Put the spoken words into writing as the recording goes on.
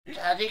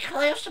Daddy, can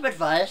I have some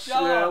advice?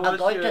 Yeah, I'm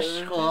going to what's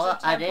school.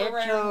 I need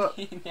to...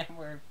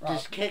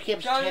 This kid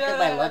keeps taking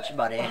my lunch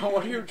money.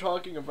 What are you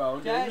talking about?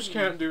 You just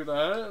can't do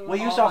that. Well,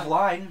 use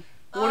offline.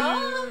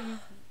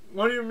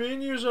 What do you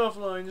mean use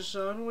offline,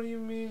 son? What do you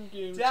mean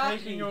game Daddy.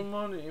 taking your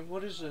money?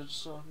 What is it,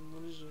 son?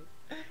 What is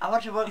it? I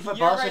want to work for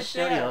You're Boston right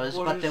Studios,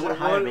 What but is they it? wouldn't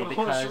hire me What's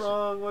because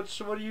wrong?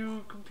 What are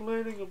you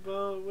complaining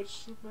about?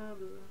 What's the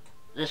matter?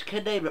 this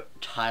kid named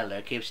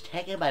Tyler keeps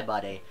taking my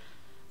money,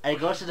 and he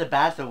goes to the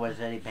bathroom with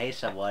it and he pays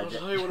someone. I'll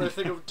tell you what I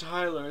think of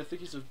Tyler. I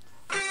think he's a...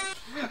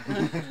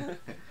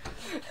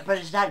 But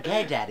it's not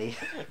gay, Daddy.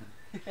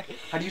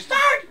 How do you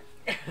start?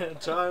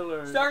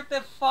 Tyler. Start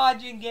the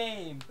fudging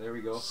game. There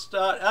we go.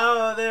 Start.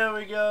 Oh, there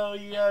we go.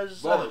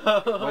 Yes. Whoa.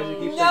 Why does it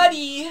keep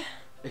Nutty.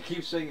 It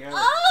keeps saying error.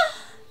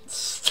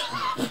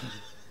 Stop.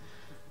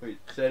 Wait,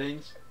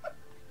 settings?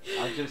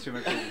 I'm just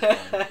remembering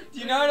this one. Do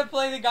you know how to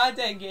play the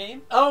goddamn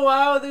game? Oh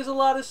wow, there's a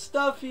lot of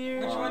stuff here.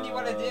 Which one do you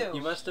want to do?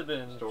 You must have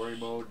been. Story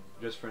mode,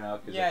 just for now.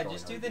 Yeah,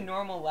 just do the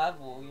normal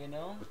level, you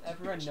know?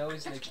 Everyone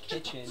knows the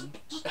kitchen.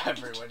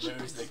 Everyone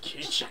knows the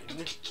kitchen.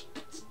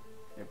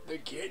 The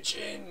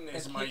kitchen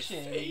is my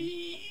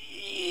favorite.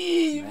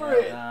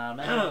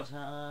 Mail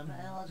time,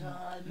 mail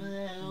time,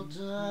 mail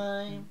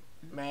time.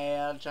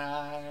 Mail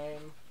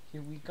time.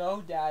 Here we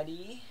go,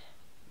 Daddy.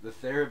 The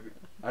therapy.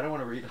 I don't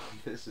want to read all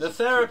this. The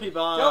therapy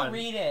bond. Don't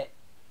read it.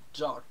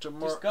 Dr.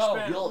 Mark. Just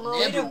go. You'll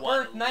Date never of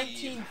wanna birth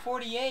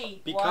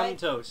 1948. Become What?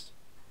 toast.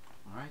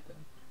 Alright then.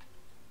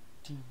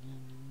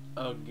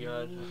 Oh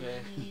god.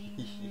 Okay.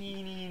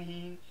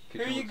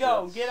 Here you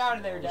go. Get out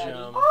of there, Daddy.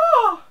 Jump.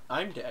 Oh!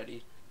 I'm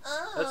Daddy.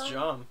 That's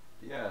John.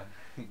 Yeah.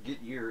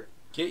 Get your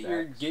Get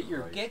your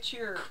right. Get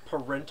your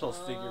parental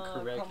figure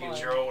correct. come on.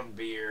 Get your own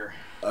beer.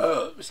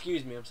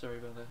 Excuse me. I'm sorry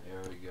about that.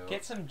 There we go.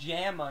 Get some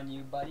jam on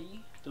you,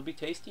 buddy. It'll be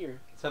tastier.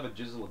 Let's have a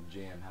drizzle of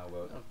jam. How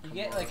about? Oh, You come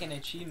get on. like an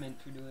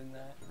achievement for doing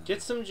that.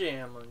 Get some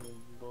jam on you,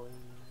 boy.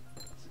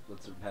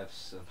 Let's have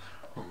some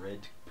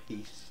red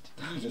paste.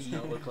 Does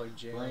not look like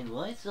jam. Plain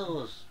white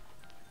sauce.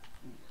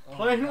 Oh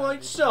Plain my God, white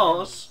it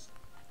sauce.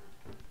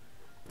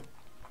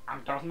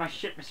 I'm talking my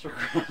shit, Mr.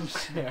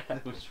 Krabs.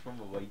 That was from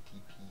a YTP.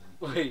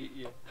 Wait,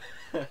 yeah.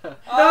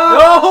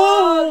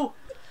 Oh!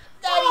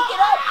 Daddy, get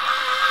up!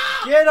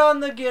 Get on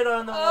the wall, get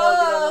on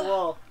the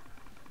wall.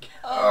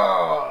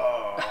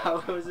 Oh!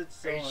 How was it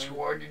so? They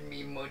sworded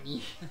me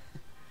money.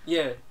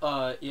 Yeah,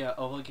 yeah,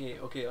 oh, okay,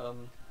 Up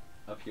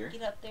here?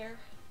 Get up there.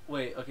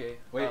 wait, okay.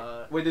 Wait,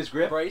 wait, this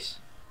grip? Bryce,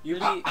 you be...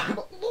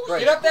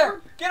 Get up there.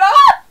 Get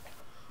up!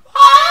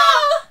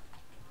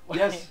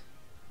 Yes.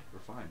 We're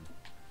fine.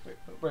 Wait,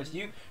 Bryce,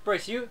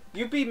 you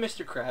be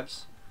Mr.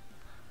 Krabs.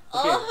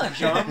 Okay,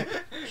 Sean,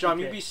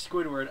 you Okay. be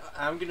Squidward.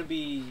 I'm gonna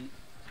be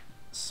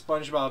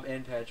SpongeBob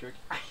and Patrick.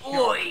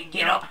 Oi,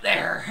 get up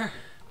there!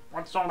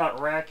 What's all that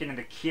racking in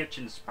the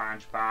kitchen,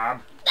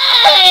 SpongeBob?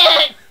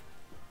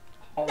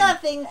 Oh,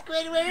 Nothing,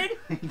 Squidward.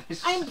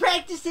 I'm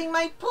practicing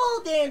my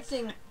pole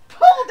dancing.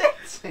 pole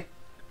dancing.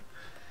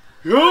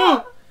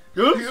 Yeah,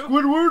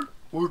 Squidward.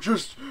 We're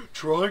just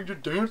trying to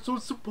dance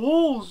on some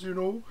poles, you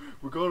know.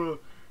 We gotta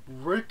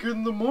rake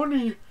in the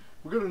money.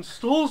 We gotta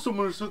install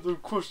someone to set the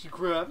Krusty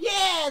Krab.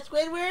 Yeah,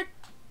 Squidward.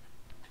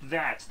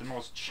 that's the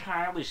most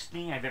childish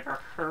thing I've ever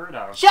heard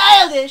of.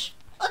 Childish.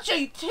 I'll show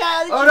you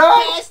childish, Oh, you no.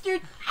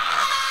 bastard.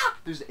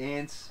 There's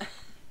ants.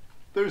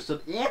 There's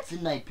some ants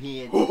in my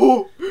pants.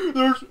 Oh,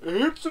 there's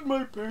ants in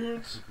my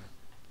pants.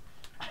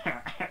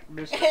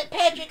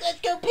 Patrick, let's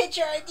go pitch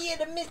our idea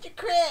to Mr.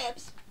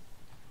 Krabs.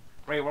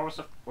 Wait, what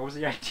was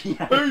the idea?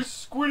 Hey,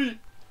 Squiddy,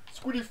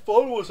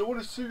 follow us. I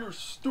want to see your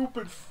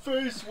stupid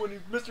face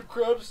when Mr.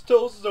 Krabs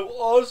tells us how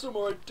awesome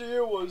our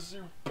idea was,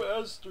 you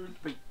bastard.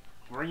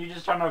 Weren't you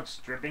just talking about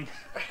stripping?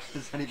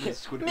 There's not even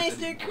Squidward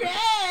Mr. anymore.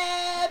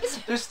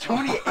 Krabs. There's too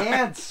many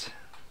ants.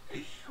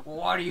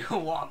 What do you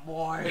want,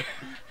 boy?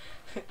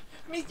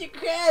 Mr.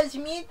 Krabs,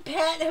 me and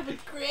Pat have a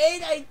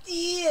great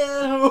idea.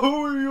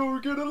 Oh, you're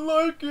gonna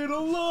like it a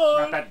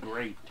lot. Not that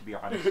great, to be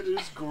honest. It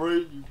is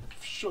great. You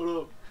shut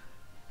up.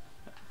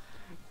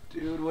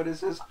 Dude, what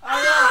is this?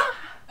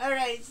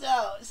 Alright,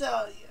 so,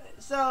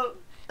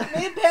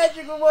 me and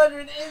Patrick were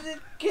wondering, is it,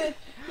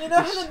 you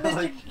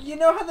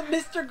know how the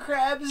Mr.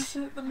 Krabs,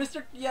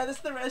 that's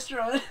the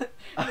restaurant,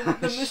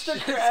 the Mr.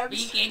 Krabs.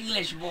 Speak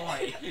English,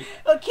 boy.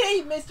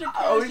 Okay, Mr. Krabs,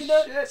 Oh,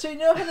 shit. so you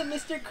know how the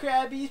Mr.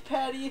 Krabby's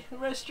Patty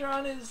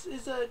restaurant is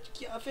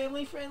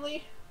family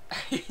friendly?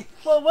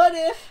 Well, what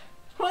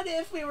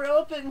if we were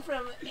open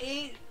from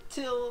 8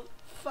 till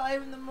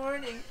 5 in the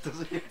morning,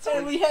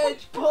 and we had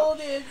pole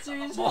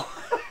dancers.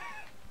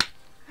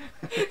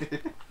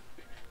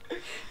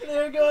 They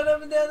were going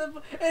up and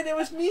down and it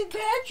was me and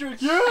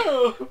Patrick.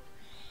 Yeah.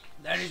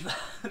 That is the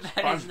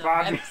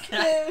SpongeBob. best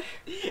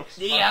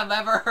thing I've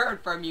ever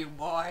heard from you,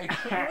 boy.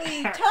 What are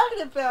you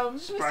talking about,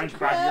 Mr. SpongeBob,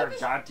 you're a Krabs?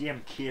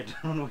 goddamn kid.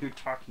 I don't know what you're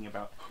talking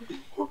about.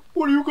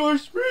 What do you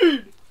guys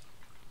mean?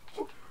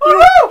 You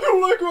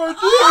don't like our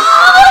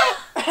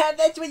idea?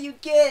 That's what you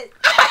get.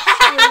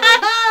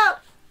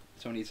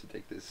 Someone needs to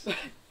take this.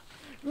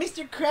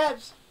 Mr.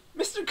 Krabs,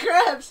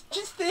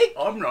 just think.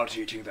 I'm not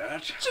eating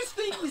that. Just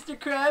think, Mr.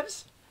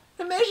 Krabs.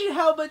 Imagine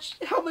how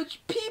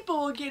much people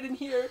will get in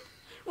here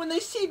when they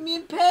see me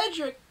and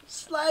Patrick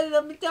sliding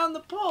up and down the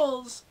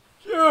poles.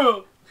 Yeah.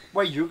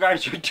 Wait, you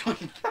guys are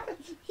doing that?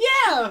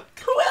 Yeah,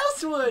 who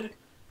else would?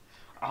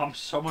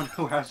 Someone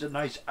who has a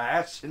nice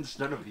ass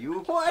instead of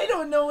you? Well, I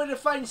don't know where to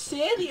find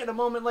Sandy at a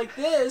moment like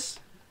this.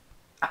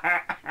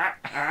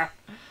 Mr.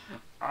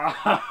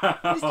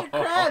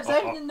 Krabs,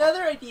 I have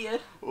another idea.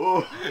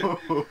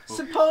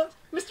 Suppose,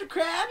 Mr.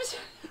 Krabs,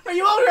 are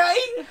you all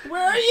right?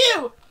 Where are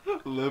you?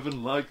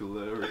 Living like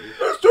Larry.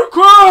 Mr.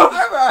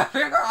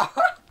 Krabs!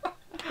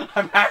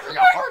 I'm having a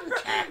heart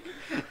attack.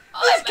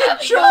 This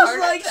controls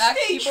like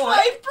stage 5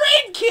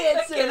 brain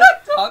cancer.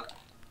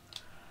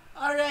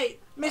 All right,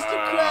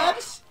 Mr.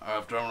 Krabs. I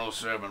have Terminal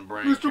 7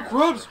 brain Mr. cancer.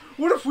 Krabs,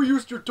 what if we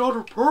used your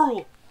daughter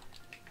Pearl?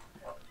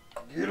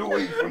 Get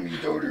away from me,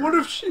 daughter. What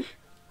if she...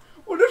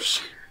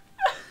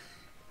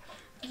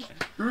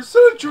 You said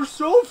it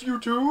yourself, you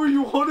two,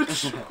 you wanted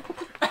to...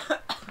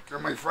 You're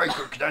my fry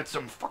cook, that's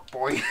some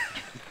fuckboy.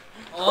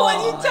 What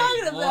are you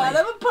talking about?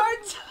 I'm a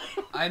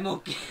part-time. I'm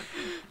okay.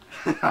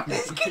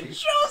 This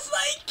controls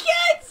like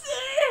cancer.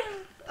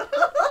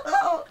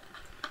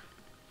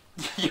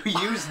 You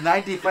use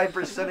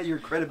 95% of your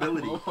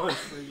credibility.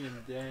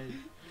 Freaking dead.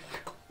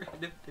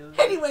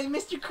 Anyway,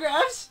 Mr.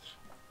 Krabs.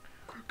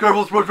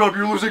 Careful, SpongeBob,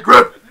 you're losing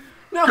grip!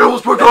 No. Careful,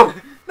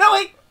 SpongeBob! No,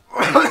 wait.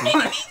 I'm making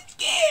me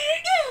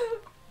scared.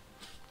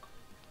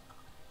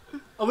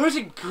 I'm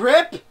losing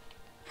grip.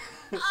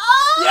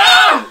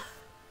 Yeah.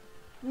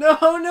 No.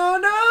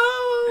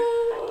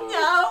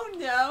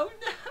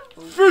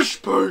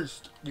 Fish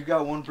paste! You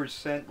got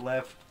 1%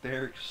 left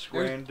there, There's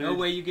Scrandered. no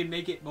way you can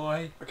make it,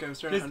 boy. Okay, I'm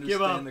starting Just to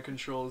give understand up. the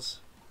controls.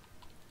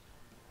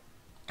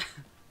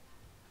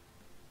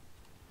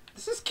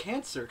 This is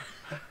cancer.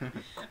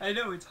 I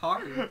know, it's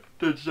hard.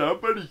 Did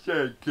somebody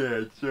say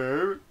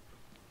cancer?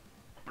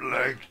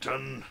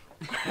 Plankton.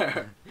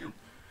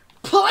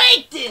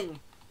 Plankton.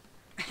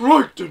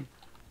 Plankton!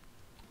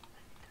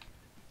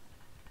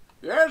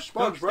 Yes,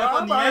 Don't step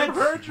on SpongeBob, the I've ants.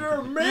 heard your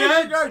The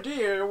amazing ants.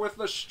 idea with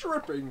the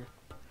stripping.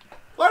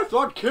 I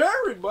thought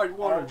Karen might Oh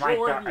want to my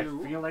join god, I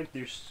you. feel like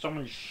there's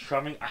someone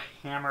shoving a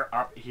hammer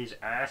up his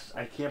ass.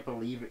 I can't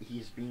believe it.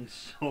 He's being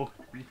so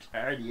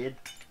retarded.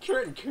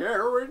 Can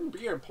Karen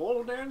be a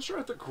pole dancer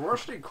at the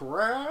Krusty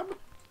Krab?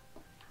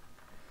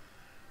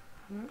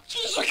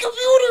 She's a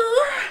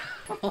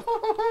computer.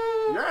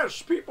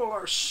 Yes,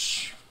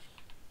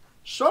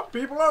 some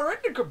people are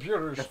into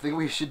computers. I think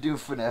we should do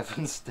FNAF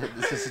instead.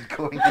 This isn't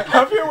going to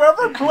Have you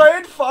ever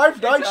played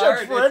Five Nights It's hard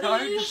at to play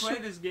Freddy's?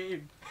 this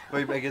game.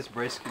 Wait, I guess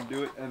Bryce can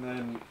do it, and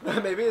then...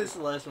 Maybe this is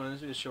the last one.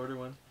 This will be a shorter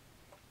one.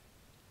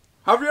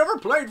 Have you ever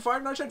played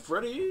Five Nights at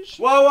Freddy's?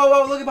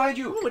 Whoa, look behind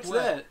you! Ooh, what's What?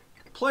 that?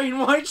 Plain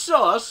white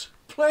sauce.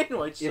 Plain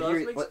white If sauce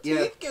you're- makes what-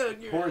 yeah, teeth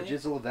good. Pour a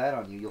jizzle of that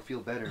on you, you'll feel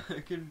better.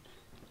 I can...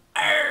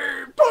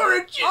 Pour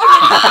it.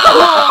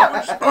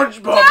 Oh,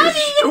 SpongeBob is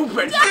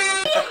stupid.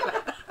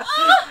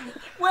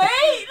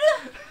 Wait!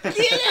 Get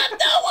up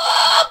the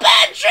wall,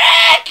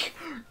 Patrick!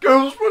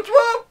 Go,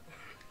 SpongeBob!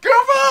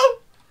 Careful!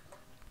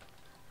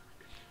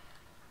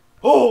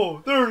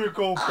 Oh, there you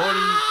go, buddy.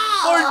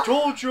 I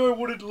told you I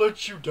wouldn't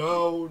let you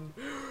down.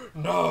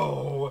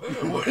 No.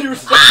 What are you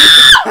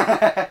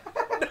saying?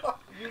 No,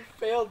 you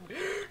failed me.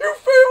 You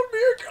failed me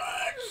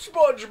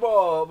again,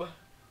 SpongeBob.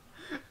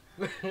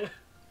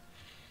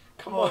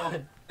 Come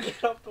on.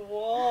 Get up the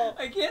wall.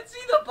 I can't see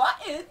the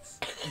buttons!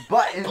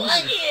 Buttons!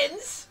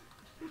 Buttons!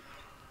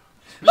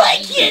 I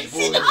can't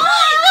see the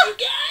buttons, you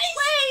guys!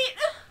 Wait!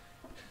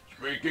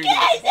 Speaking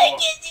Guys, of I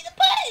can't see the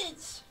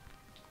buttons!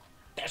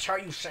 That's how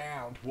you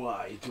sound.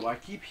 Why do I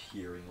keep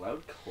hearing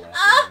loud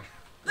clapping?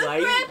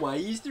 Why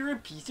is there a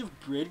piece of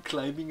bread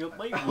climbing up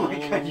my Oh my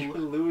god, you're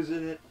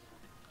losing it.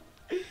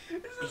 This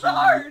is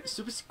hard!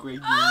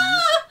 Subscribe.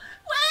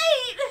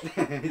 Wait!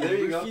 There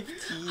you go.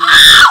 15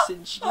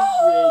 cents of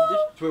bread.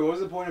 Wait, what was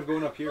the point of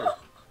going up here? I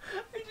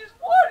just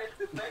wanted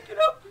to make it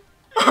up.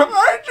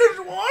 I just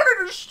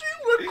wanted to steal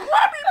the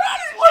Krabby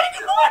Patty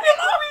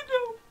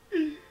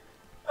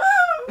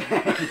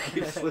chicken. You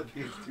keep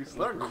slipping, it's too The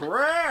slippery.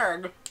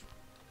 Krag!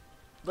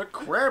 The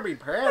Krabby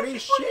Patty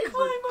secret!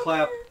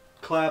 Clap,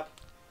 clap,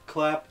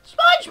 clap,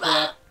 SpongeBob!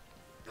 clap,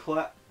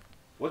 clap.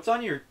 What's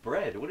on your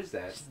bread? What is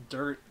that? It's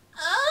dirt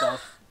Ah.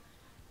 stuff.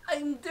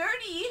 I'm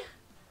dirty.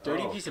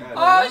 Dirty Oh, piece of God.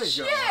 bread. Oh, Nobody's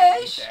gonna wanna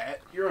eat shish.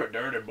 that. You're a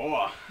dirty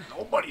boy.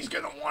 Nobody's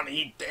gonna want to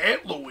eat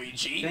that,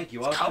 Luigi. Thank you,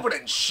 It's I'll- covered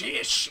in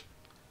shish.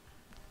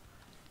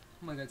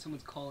 Oh my god,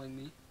 someone's calling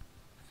me.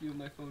 I feel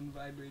my phone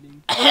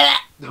vibrating.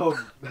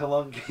 Oh, how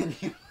long can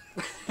you?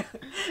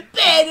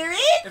 Better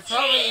It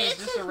probably is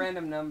just a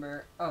random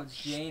number. Oh, it's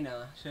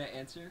Jaina. Should I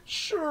answer?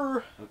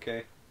 Sure.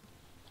 Okay.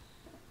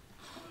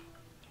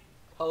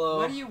 Hello.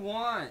 What do you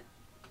want?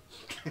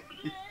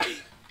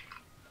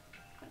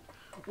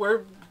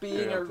 We're being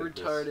Here, I'll take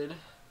this. retarded.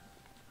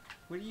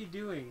 What are you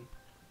doing?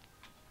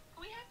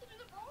 We have to do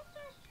the Brawl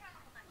Stars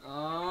challenge.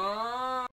 Oh.